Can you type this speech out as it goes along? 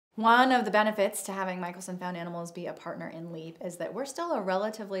One of the benefits to having Michelson Found Animals be a partner in LEAP is that we're still a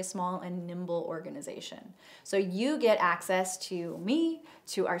relatively small and nimble organization. So you get access to me,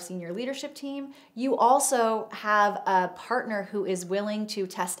 to our senior leadership team. You also have a partner who is willing to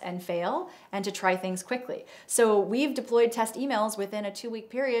test and fail and to try things quickly. So we've deployed test emails within a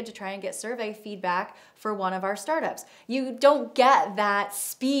 2-week period to try and get survey feedback for one of our startups. You don't get that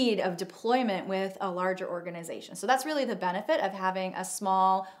speed of deployment with a larger organization. So that's really the benefit of having a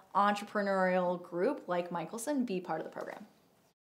small entrepreneurial group like Michelson be part of the program.